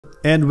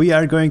and we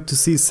are going to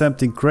see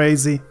something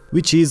crazy,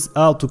 which is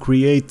how to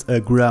create a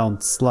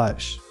ground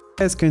slash.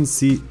 As you can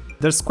see,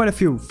 there's quite a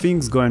few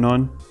things going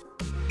on.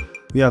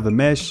 We have a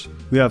mesh,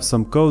 we have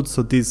some code,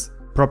 so this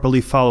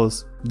properly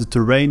follows the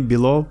terrain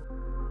below.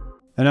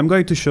 And I'm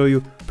going to show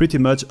you pretty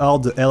much all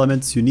the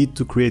elements you need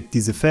to create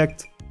this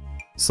effect.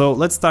 So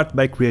let's start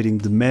by creating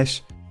the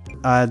mesh.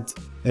 Add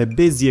a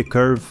Bezier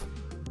curve.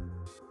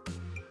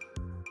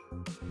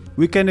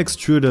 We can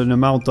extrude an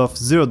amount of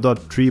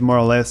 0.3 more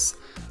or less,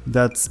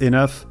 that's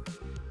enough.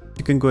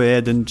 You can go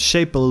ahead and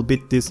shape a little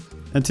bit this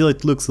until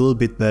it looks a little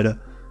bit better.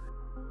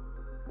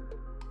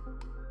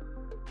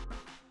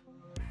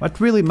 What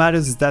really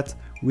matters is that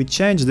we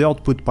change the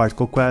output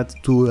particle quad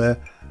to a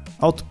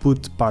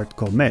output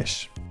particle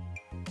mesh.